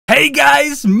Hey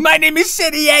guys, my name is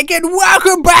Seniac and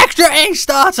welcome back to A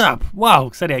Startup. Wow,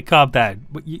 Seniac, calm down.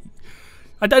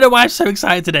 I don't know why I'm so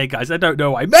excited today, guys. I don't know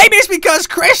why. Maybe it's because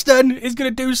Kristen is going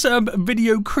to do some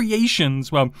video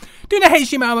creations. Well, doing a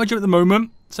HTML module at the moment.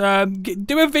 So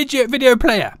do a video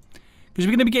player. Because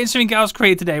we're going to be getting something else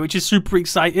created today, which is super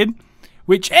exciting.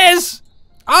 Which is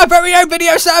our very own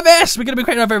video service. We're going to be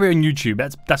creating our very own YouTube.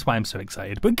 That's why I'm so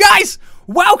excited. But guys,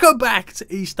 welcome back to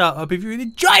eStartup. If you're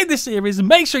enjoying this series,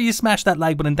 make sure you smash that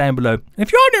like button down below. And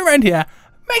if you're new around here,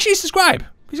 make sure you subscribe.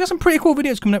 We've got some pretty cool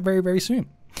videos coming up very, very soon.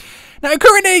 Now,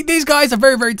 currently, these guys are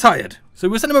very, very tired. So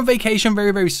we'll send them on vacation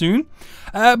very, very soon.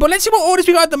 But let's see what orders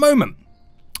we got at the moment.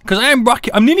 Because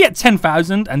I'm nearly at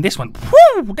 10,000. And this one,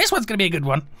 whoo, this one's going to be a good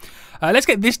one. Let's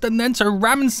get this done then. So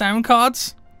RAM and sound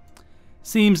cards.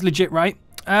 Seems legit, right?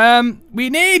 We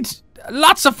need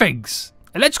lots of things.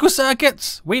 Electrical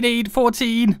circuits. We need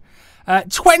 14.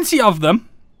 20 of them.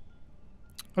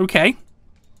 Okay.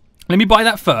 Let me buy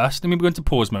that first. Let me go into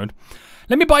pause mode.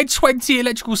 Let me buy 20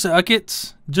 electrical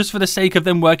circuits, just for the sake of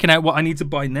them working out what I need to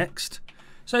buy next.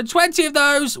 So 20 of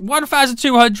those,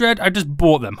 1,200. I just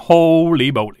bought them.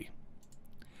 Holy moly.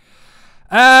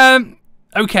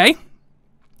 Okay.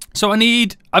 So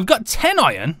I've got 10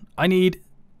 iron. I need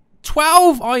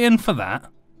 12 iron for that.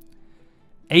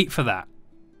 8 for that.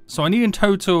 So I need in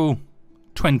total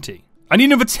 20. I need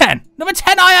another 10. Another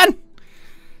 10 iron!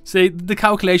 See, the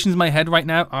calculations in my head right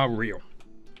now are real.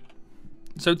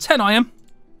 So 10 iron.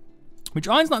 Which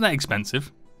iron's not that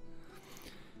expensive.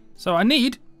 So I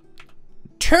need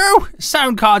 2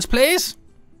 sound cards, please.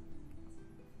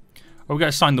 Oh, we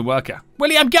gotta sign the worker.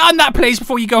 William, get on that, please,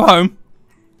 before you go home.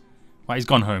 Right, he's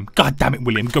gone home. God damn it,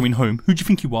 William, going home. Who do you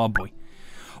think you are, boy?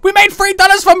 We made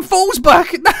 $3 from Fool's Book.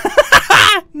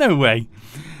 No way.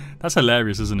 That's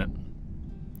hilarious, isn't it?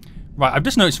 Right, I've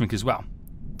just noticed something as well.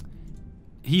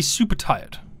 He's super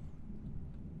tired.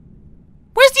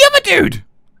 Where's the other dude?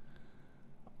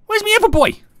 Where's my other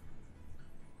boy?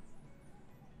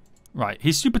 Right,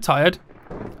 he's super tired.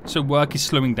 So work is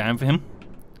slowing down for him.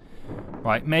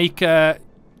 Right, make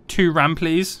 2 RAM,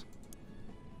 please.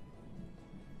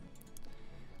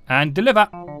 And deliver.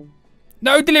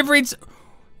 No deliveries.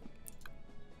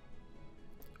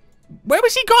 Where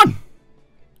was he gone?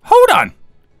 Hold on.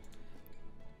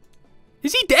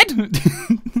 Is he dead?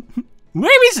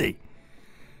 Where is he?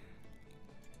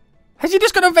 Has he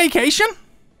just gone on vacation?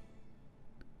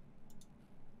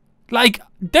 Like,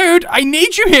 dude, I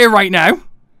need you here right now.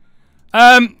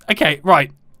 Okay,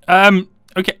 right.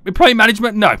 Okay, employee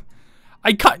management, no.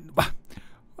 I can't.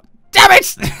 Damn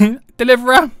it!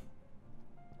 Deliverer.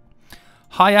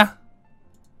 Hire.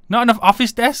 Not enough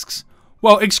office desks.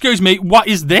 Well, excuse me, what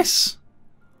is this?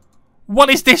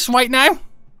 What is this right now?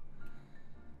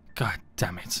 God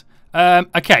damn it.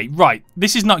 Okay, right.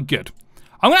 This is not good.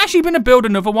 I'm actually going to build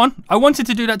another one. I wanted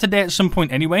to do that today at some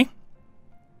point anyway.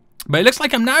 But it looks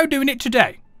like I'm now doing it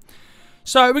today.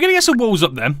 So we're going to get some walls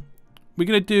up then. We're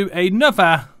going to do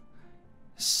another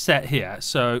set here.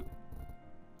 So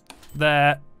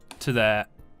there to there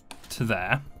to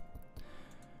there.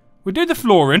 We'll do the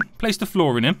flooring. Place the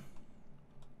flooring in.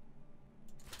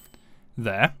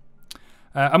 There.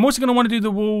 I'm also going to want to do the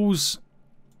walls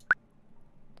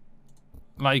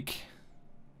like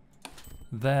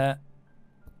there.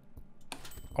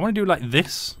 I want to do it like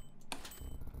this.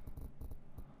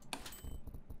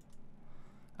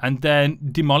 And then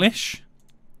demolish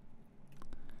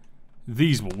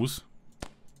these walls.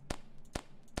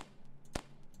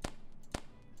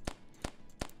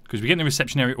 Because we're getting the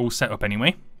reception area all set up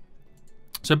anyway.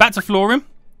 So back to flooring.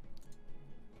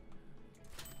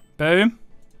 Boom.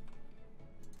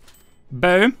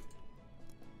 Boom.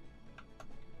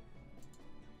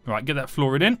 Right, get that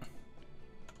flooring in.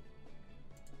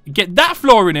 Get that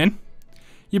flooring in.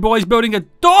 Your boy's building a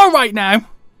door right now.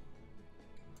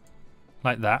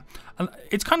 Like that. And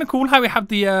it's kind of cool how we have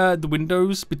the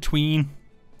windows between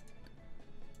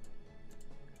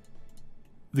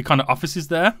the kind of offices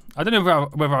there. I don't know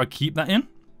whether I'll keep that in.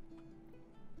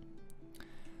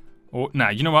 Or, nah,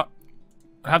 you know what?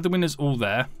 I have the windows all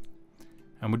there.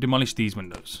 And we'll demolish these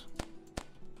windows.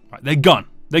 Right, they're gone.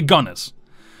 They're goners.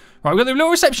 Right, we've got the little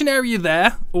reception area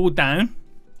there, all down.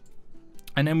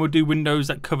 And then we'll do windows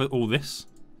that cover all this.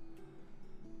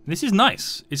 This is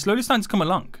nice. It's slowly starting to come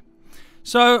along.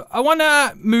 So, I want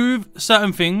to move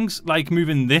certain things, like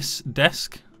moving this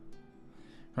desk.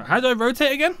 Right, how do I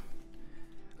rotate again?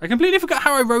 I completely forgot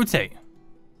how I rotate.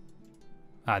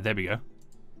 Ah, there we go.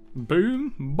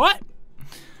 Boom. What?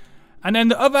 And then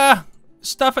the other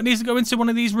stuff that needs to go into one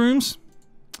of these rooms.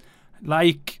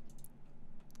 Like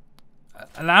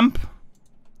a lamp.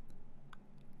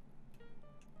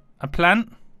 A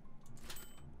plant.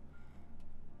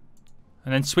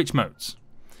 And then switch modes.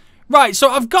 Right, so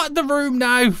I've got the room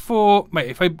now for... Wait,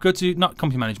 if I go to... Not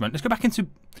company management. Let's go back into...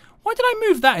 Why did I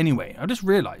move that anyway? I just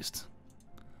realised.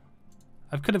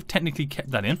 I could have technically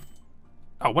kept that in.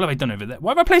 Oh, what have I done over there?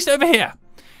 Why have I placed it over here?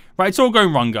 Right, it's all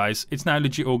going wrong, guys. It's now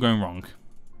legit all going wrong.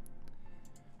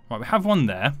 Right, we have one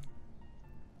there.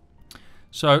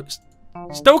 So,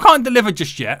 still can't deliver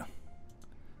just yet.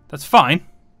 That's fine.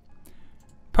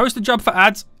 Post a job for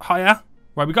ads. Hire.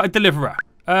 Right, we got a deliverer.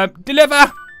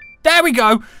 Deliver. There we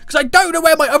go. Because I don't know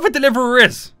where my other deliverer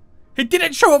is. He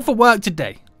didn't show up for work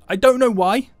today. I don't know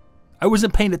why. I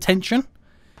wasn't paying attention.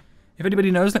 If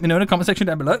anybody knows, let me know in the comment section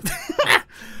down below.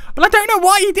 But I don't know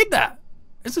why he did that.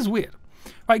 This is weird.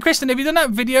 Right, Kristen, have you done that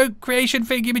video creation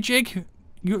thingy-majig?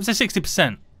 You're up to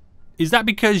 60%. Is that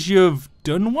because you've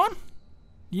done one?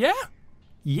 Yeah?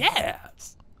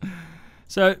 Yes.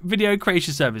 So, video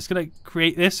creation service. Can I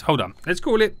create this? Hold on. Let's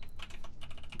call it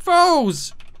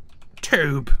Foles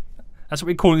Tube. That's what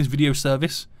we call this video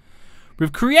service.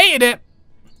 We've created it.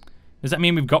 Does that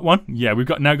mean we've got one? Yeah, we've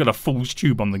now got a Foles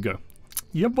Tube on the go.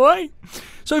 Yeah, boy.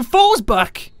 So, Foles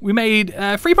Buck, we made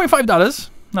 $3.5.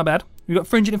 Not bad. We've got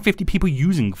 350 people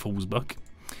using Foles Buck.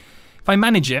 If I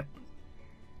manage it,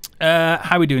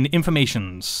 how are we doing? The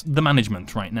informations, the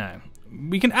management right now.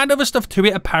 We can add other stuff to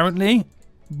it, apparently.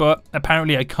 But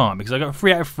apparently I can't because I got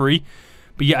 3 out of 3.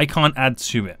 But yet I can't add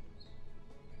to it.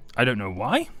 I don't know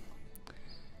why.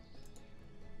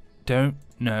 Don't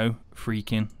know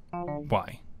freaking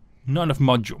why. Not enough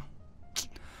module.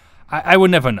 I will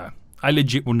never know. I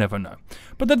legit will never know.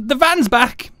 But the van's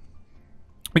back.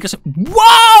 Because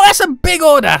whoa, that's a big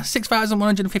order.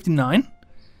 6,159.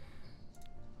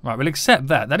 Right, we'll accept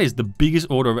that. That is the biggest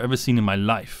order I've ever seen in my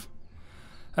life.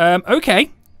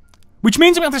 Okay. Which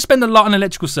means I'm going to have to spend a lot on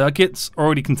electrical circuits.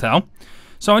 Already can tell.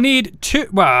 So I need 2.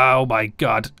 Wow, oh my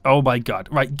god. Oh my god.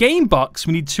 Right, game box.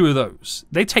 We need 2 of those.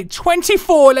 They take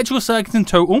 24 electrical circuits in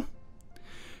total.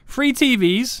 3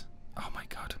 TVs. Oh my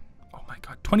god. Oh my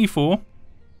god. 24.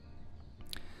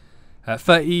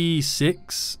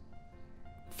 36.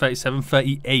 37.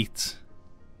 38.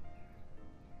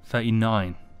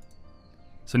 39.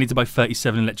 So I need to buy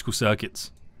 37 electrical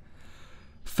circuits.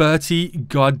 30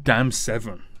 goddamn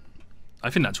 7. I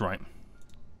think that's right.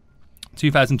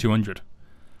 2,200.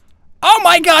 Oh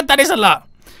my god, that is a lot.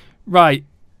 Right.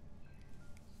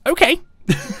 Okay.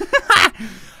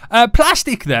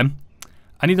 Plastic then.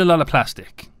 I need a lot of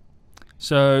plastic.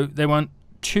 So they want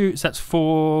 2. So that's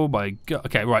 4 by god.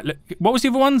 Okay, right. Look, what was the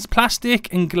other ones?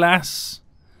 Plastic and glass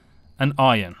and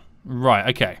iron. Right,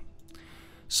 okay.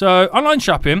 So online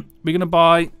shopping, we're going to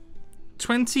buy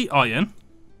 20 iron.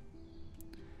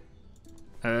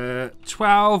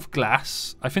 12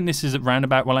 glass. I think this is around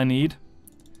about what I need.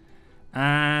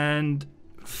 And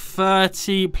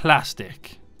 30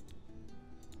 plastic.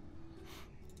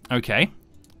 Okay.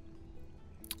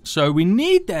 So we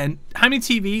need then, how many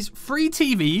TVs? 3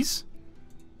 TVs.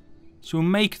 So we'll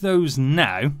make those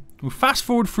now. We'll fast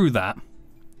forward through that.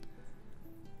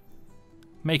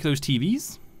 Make those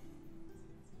TVs.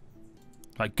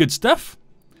 Right, good stuff.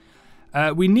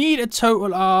 We need a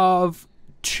total of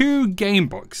 2 game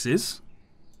boxes,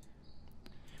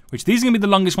 which these are going to be the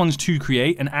longest ones to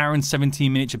create, 1 hour and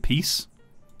 17 minutes a piece.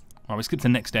 Alright, we skip to the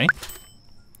next day.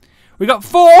 We got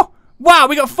 4. Wow,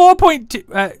 we got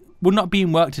 4.2. Will not be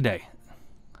in work today.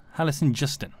 Hallison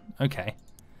Justin. Okay.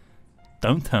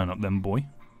 Don't turn up then, boy.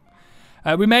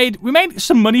 We made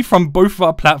some money from both of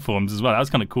our platforms as well. That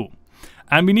was kind of cool.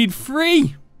 And we need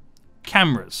 3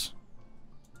 cameras.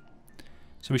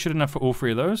 So we should have enough for all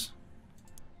 3 of those.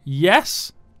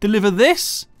 Yes. Deliver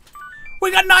this.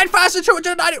 We got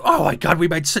 9,290. Oh my god, we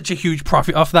made such a huge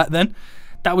profit off that then.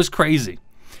 That was crazy.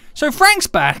 So Frank's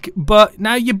back, but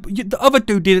now the other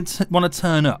dude didn't want to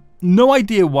turn up. No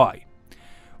idea why.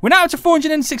 We're now up to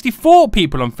 464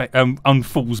 people on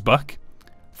Foles Buck.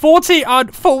 40 on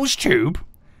Foles Tube.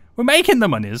 We're making the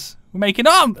monies. We're making,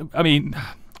 I mean,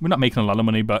 we're not making a lot of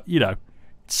money, but, you know,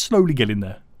 it's slowly getting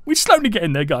there. We're slowly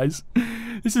getting there, guys.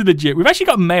 This is legit. We've actually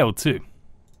got mail, too.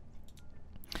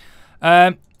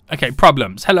 Okay,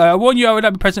 problems. Hello, I warn you I would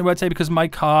not be present at work today because my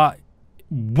car...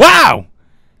 Wow!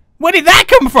 Where did that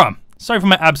come from? Sorry for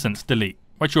my absence. Delete.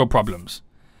 What's your problems?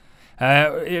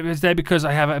 It was there because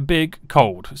I have a big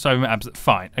cold. Sorry for my absence.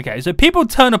 Fine. Okay, so people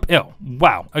turn up ill.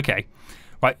 Wow. Okay.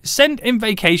 Right, send in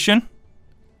vacation.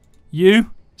 You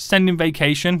send in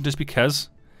vacation just because.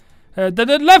 The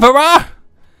deliverer!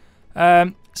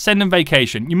 Send in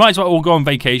vacation. You might as well all go on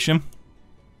vacation.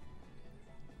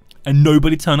 And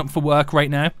nobody turn up for work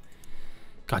right now.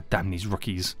 God damn these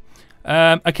rookies.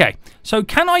 Okay, so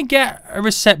can I get a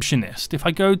receptionist? If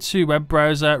I go to web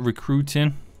browser,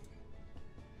 recruiting.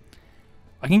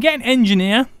 I can get an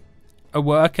engineer, a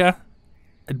worker,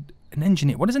 an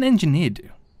engineer. What does an engineer do?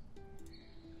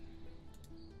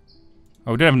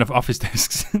 Oh, we don't have enough office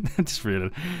desks. Just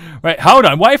really. Right, hold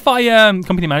on. What if I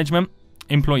company management,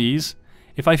 employees?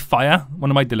 If I fire one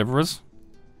of my deliverers,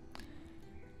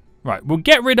 right, we'll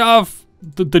get rid of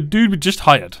the dude we just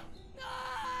hired.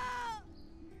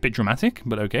 Bit dramatic,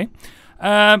 but okay.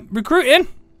 Recruiting,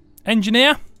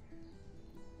 engineer,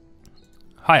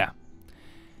 hire.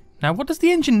 Now, what does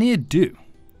the engineer do?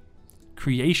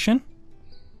 Creation.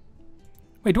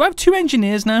 Wait, do I have 2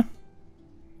 engineers now?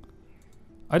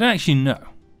 I don't actually know.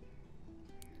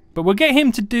 But we'll get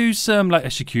him to do some, like,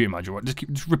 a security module.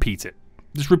 Just repeat it.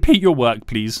 Just repeat your work,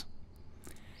 please.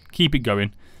 Keep it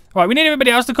going. All right, we need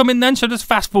everybody else to come in then, so just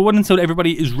fast forward until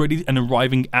everybody is ready and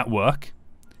arriving at work.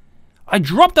 I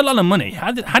dropped a lot of money.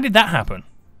 How did that happen?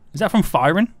 Is that from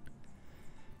firing?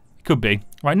 Could be.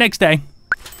 Right, next day.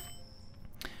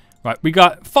 Right, we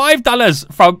got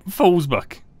 $5 from Fool's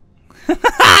Book.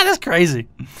 That's crazy.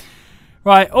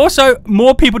 Right, also,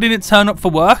 more people didn't turn up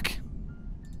for work.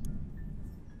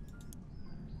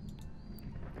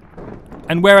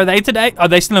 And where are they today? Are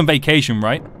they still on vacation,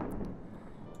 right?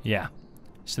 Yeah,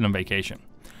 still on vacation.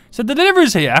 So the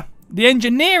deliverer's here, the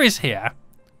engineer is here,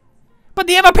 but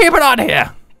the other people aren't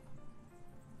here.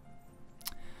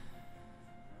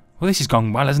 Well, this has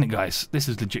gone well, hasn't it, guys? This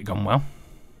has legit gone well.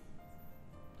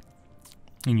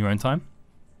 In your own time.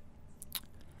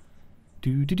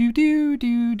 Do do do do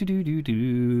do do do do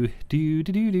do do do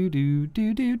do do do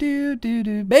do do do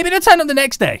do. Maybe they'll turn up the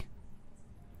next day.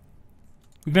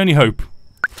 We can only hope.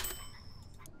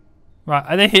 Right,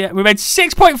 are they here? We made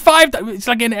 6.5. It's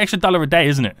like an extra $1 a day,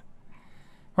 isn't it?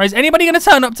 Right, is anybody going to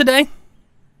turn up today?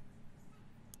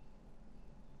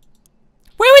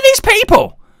 Where are these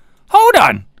people? Hold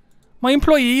on. My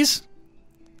employees.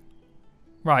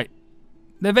 Right.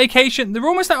 Their vacation, they're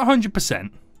almost at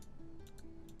 100%.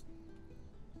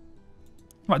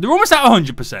 Right, they're almost at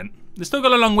 100%. They've still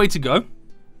got a long way to go.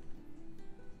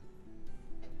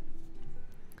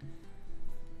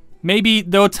 Maybe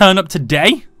they'll turn up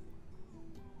today.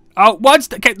 Oh,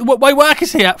 okay, my work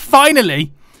is here.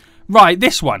 Finally. Right,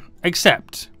 this one.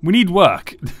 Except, we need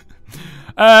work.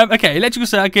 Okay, electrical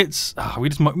circuits. Oh, we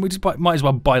just might as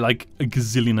well buy like a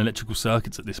gazillion electrical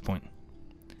circuits at this point.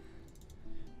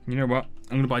 You know what?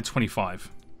 I'm going to buy 25.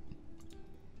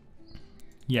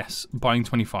 Yes, buying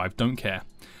 25. Don't care.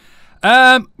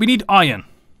 We need iron.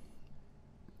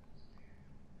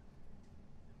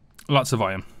 Lots of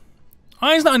iron.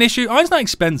 Iron's not an issue. Iron's not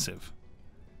expensive.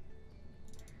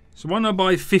 So why not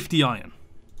buy 50 iron?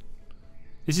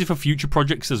 This is for future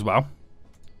projects as well.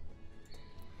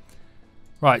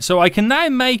 Right, so I can now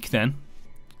make then...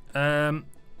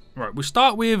 right, we'll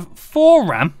start with 4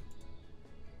 RAM.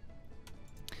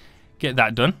 Get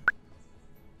that done.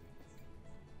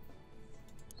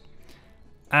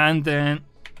 And then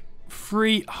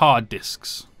 3 hard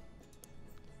disks.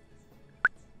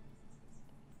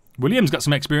 William's got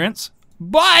some experience.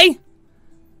 Buy!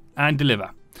 And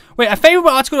deliver. Wait, a favourable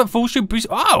article at Full Street boost.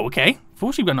 Oh, okay.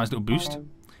 Full Street got a nice little boost.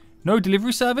 No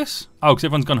delivery service? Oh, because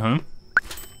everyone's gone home.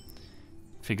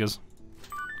 Figures.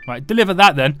 Right, deliver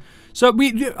that then. So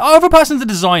our other person's a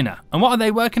designer. And what are they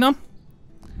working on?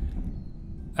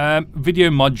 Video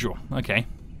module. Okay.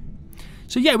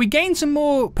 So yeah, we gained some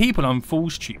more people on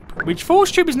FallsTube, which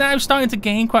FallsTube is now starting to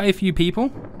gain quite a few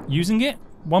people using it.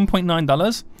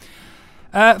 $1.9.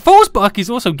 FallsBook is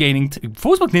also gaining.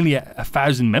 FallsBook nearly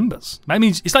 1,000 members. That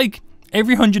means it's like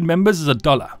every 100 members is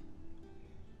 $1,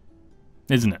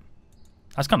 isn't it?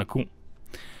 That's kind of cool.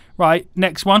 Right,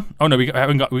 next one. Oh no, we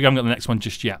haven't got the next one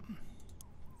just yet.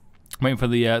 Waiting for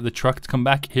the truck to come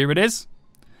back. Here it is.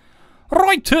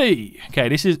 Righty. Okay,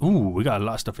 this is. Ooh, we got a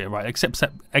lot of stuff here. Right,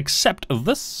 except of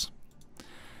this.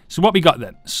 So what we got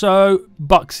then? So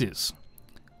boxes.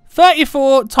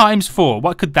 34 times 4.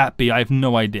 What could that be? I have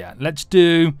no idea. Let's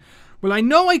do. Well, I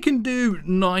know I can do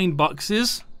 9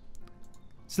 boxes.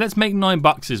 So let's make 9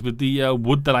 boxes with the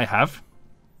wood that I have.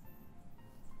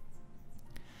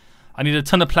 I need a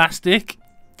ton of plastic,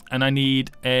 and I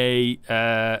need a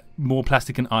more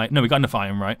plastic and iron. No, we got enough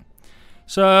iron, right?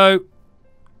 So,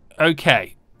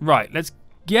 okay, right. Let's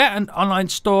get an online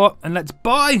store and let's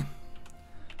buy.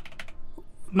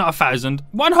 Not 1,000,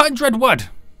 100 wood.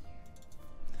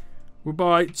 We'll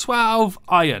buy 12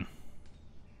 iron,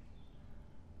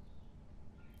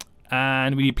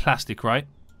 and we need plastic, right?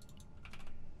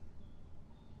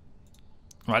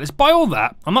 Right, let's buy all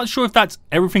that. I'm not sure if that's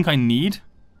everything I need.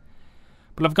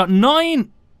 But I've got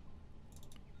 9.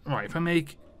 Right, if I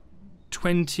make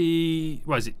 20,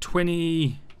 what is it?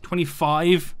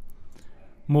 25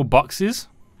 more boxes.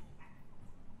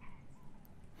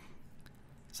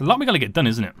 It's a lot we got to get done,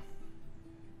 isn't it?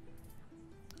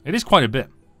 It is quite a bit.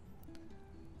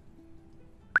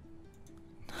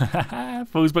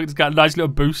 Fallsburg just got a nice little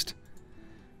boost.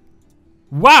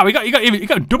 Wow, you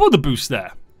got double the boost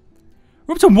there.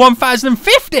 We're up to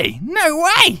 1,050. No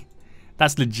way.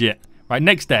 That's legit. Right,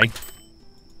 next day,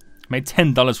 made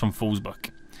 $10 from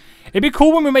Fallsburg. It'd be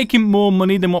cool when we're making more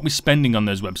money than what we're spending on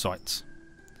those websites.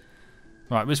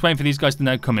 Right, we're just waiting for these guys to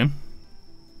now come in.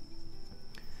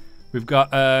 We've got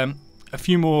a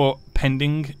few more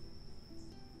pending.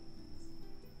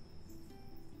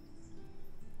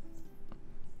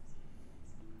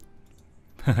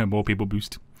 More people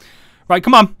boost. Right,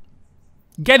 come on.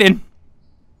 Get in.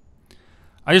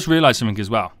 I just realized something as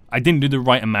well. I didn't do the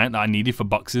right amount that I needed for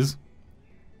boxes.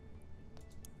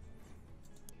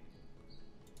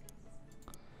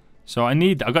 So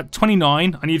I've got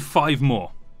 29. I need 5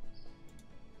 more.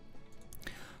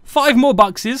 5 more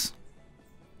boxes.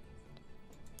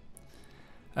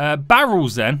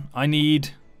 Barrels then. I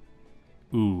need...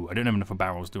 Ooh, I don't have enough for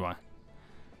barrels, do I?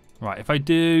 Right, if I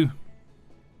do...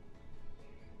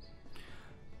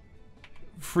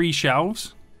 3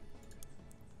 shelves.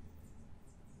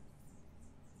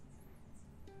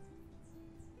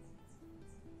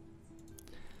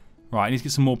 Right, I need to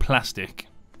get some more plastic.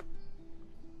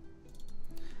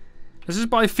 Let's just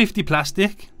buy 50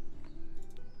 plastic.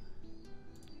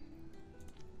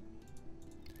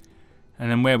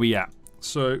 And then where are we at?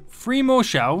 So, 3 more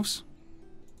shelves.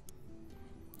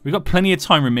 We've got plenty of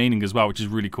time remaining as well, which is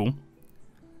really cool.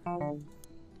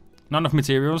 Not enough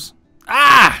materials.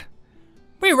 Ah!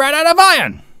 We ran out of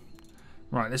iron!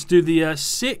 Right, let's do the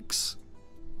 6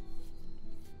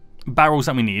 barrels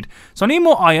that we need. So I need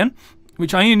more iron,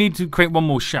 which I only need to create 1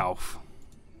 more shelf.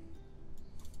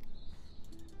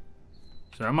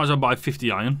 So I might as well buy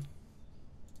 50 iron.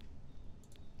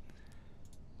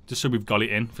 Just so we've got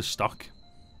it in for stock.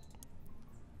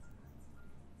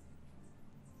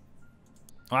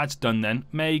 Oh, that's done then.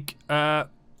 Make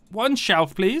 1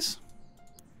 shelf, please.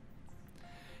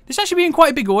 This actually being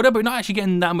quite a big order, but we're not actually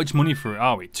getting that much money for it,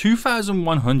 are we?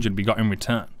 2,100 we got in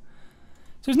return.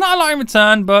 So it's not a lot in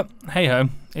return, but hey ho,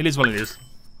 it is what it is.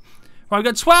 Right, we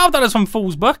got $12 from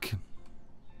Fallsburg.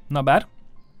 Not bad.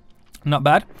 Not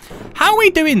bad. How are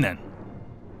we doing then?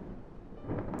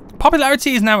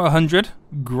 Popularity is now 100.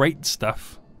 Great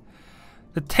stuff.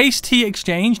 The Tasty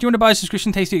Exchange. Do you want to buy a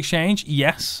subscription Tasty Exchange?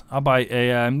 Yes. I'll buy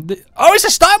a... Oh, it's a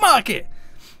stock market!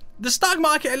 The stock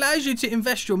market allows you to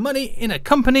invest your money in a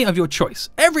company of your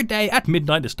choice. Every day at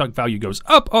midnight, the stock value goes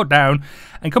up or down,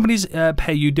 and companies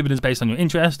pay you dividends based on your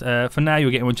interest. For now,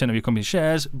 you're getting 1% of your company's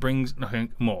shares, brings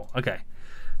nothing more. Okay.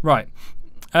 Right.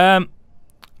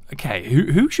 Okay,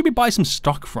 who should we buy some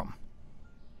stock from?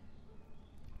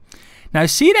 Now,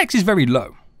 CDX is very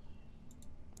low.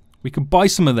 We could buy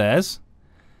some of theirs.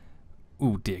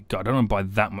 Oh, dear God, I don't want to buy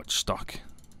that much stock.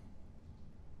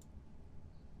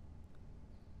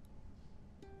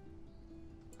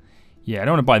 Yeah, I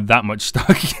don't want to buy that much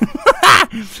stock.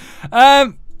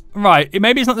 Right,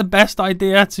 maybe it's not the best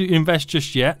idea to invest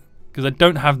just yet, because I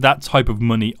don't have that type of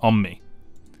money on me.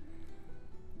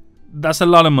 That's a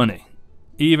lot of money,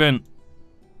 even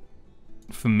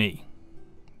for me.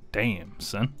 Damn,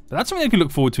 son. But that's something I can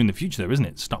look forward to in the future, though, isn't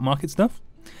it? Stock market stuff.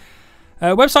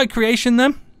 Website creation,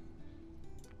 then.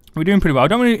 We're doing pretty well. I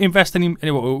don't want to invest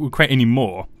or create any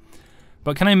more,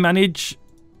 but can I manage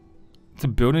to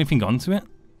build anything onto it?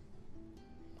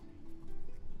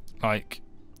 Like,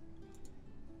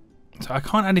 so I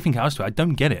can't add anything else to it. I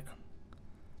don't get it.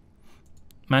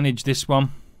 Manage this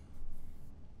one.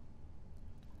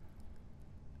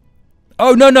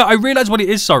 Oh, no, I realize what it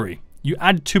is, sorry. You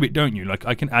add to it, don't you? Like,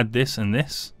 I can add this and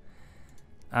this.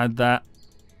 Add that.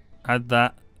 Add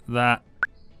that. That.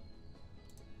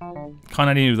 Can't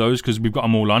add any of those because we've got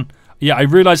them all on. Yeah, I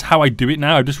realize how I do it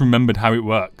now. I just remembered how it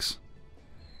works.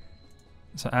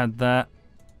 So add that.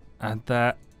 Add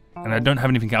that. And I don't have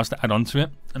anything else to add on to it.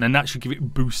 And then that should give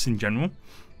it boosts in general.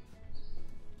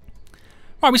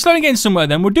 Right, we're slowly getting somewhere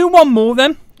then. We'll do 1 more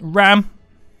then. RAM.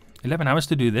 11 hours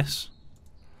to do this.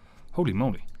 Holy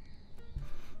moly.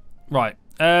 Right.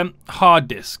 Hard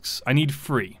disks. I need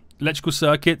 3. Electrical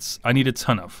circuits. I need a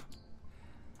ton of.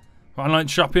 Online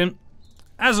shopping.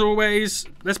 As always,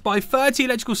 let's buy 30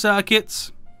 electrical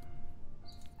circuits.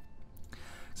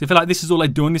 So I feel like this is all I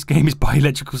do in this game is buy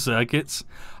electrical circuits.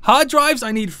 Hard drives,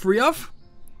 I need 3 of.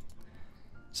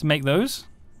 So make those.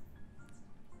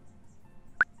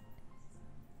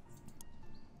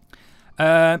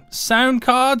 Sound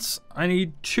cards, I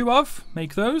need 2 of.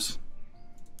 Make those.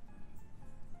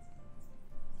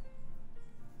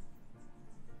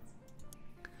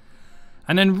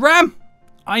 And then RAM,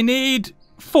 I need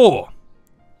 4.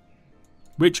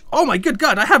 Which, oh my good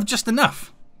God, I have just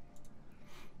enough.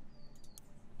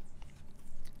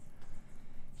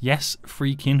 Yes,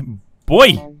 freaking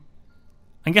boy.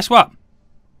 And guess what?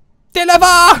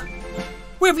 Deliver!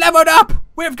 We've leveled up.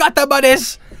 We've got the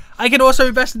monies. I can also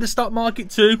invest in the stock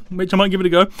market too, which I might give it a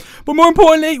go. But more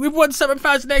importantly, we've won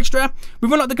 7,000 extra.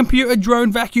 We've unlocked the computer,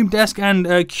 drone, vacuum desk, and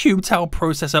QTEL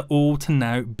processor, all to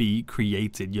now be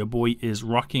created. Your boy is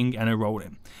rocking and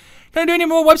rolling. Can I do any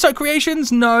more website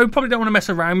creations? No, probably don't want to mess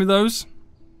around with those.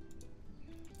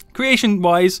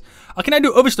 Creation-wise, I can now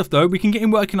do other stuff though. We can get him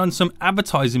working on some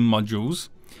advertising modules.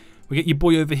 We get your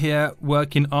boy over here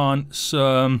working on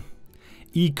some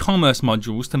e-commerce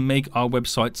modules to make our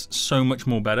websites so much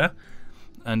more better,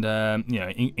 and you know,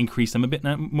 increase them a bit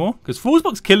now more, because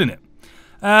Foolsbook's killing it.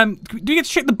 Do you get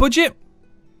to check the budget?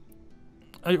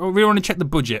 I really want to check the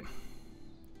budget.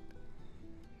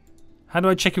 How do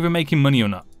I check if we're making money or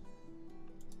not?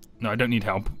 No, I don't need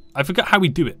help. I forgot how we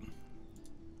do it.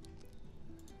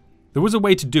 There was a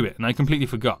way to do it, and I completely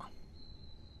forgot.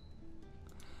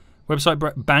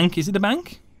 Website bank. Is it the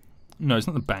bank? No, it's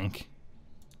not the bank.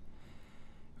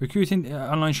 Recruiting,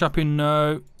 online shopping,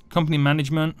 no. Company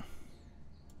management.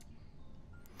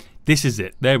 This is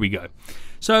it. There we go.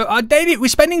 So our daily, we're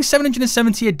spending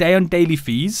 770 a day on daily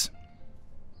fees.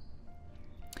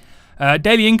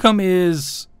 Daily income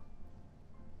is,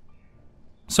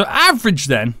 so average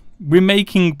then, we're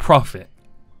making profit.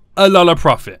 A lot of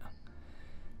profit.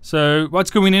 So what's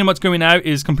going in, what's going out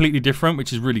is completely different,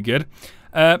 which is really good.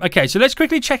 Okay, so let's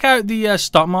quickly check out the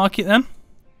stock market then.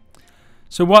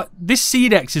 So what, this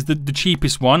CDEX is the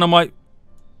cheapest one. I might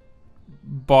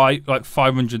buy like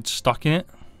 500 stock in it.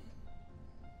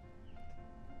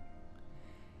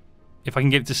 If I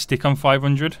can get it to stick on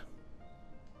 500.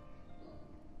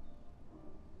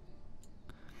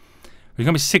 It's going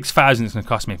to be 6,000 it's going to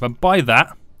cost me. If I buy that,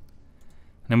 and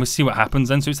then we'll see what happens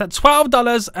then. So it's at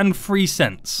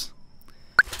 $12.03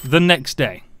 the next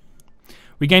day.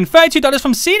 We gained $32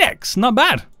 from CDEX. Not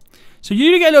bad. So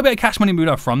you do get a little bit of cash money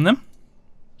moolah from them.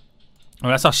 Oh,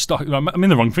 that's our stock. I'm in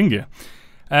the wrong thing here.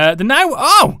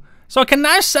 So I can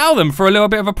now sell them for a little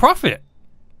bit of a profit.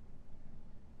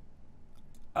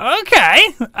 Okay,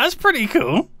 that's pretty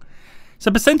cool.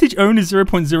 So percentage owned is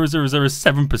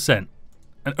 0.0007%.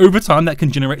 And over time, that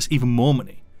can generate even more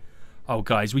money. Oh,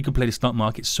 guys, we could play the stock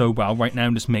market so well right now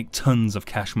and just make tons of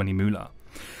cash money moolah.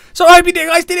 So I hope you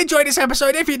guys did enjoy this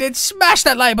episode. If you did, smash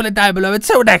that like button down below.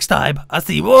 Until next time, I'll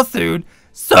see you all soon.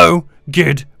 So,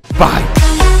 goodbye.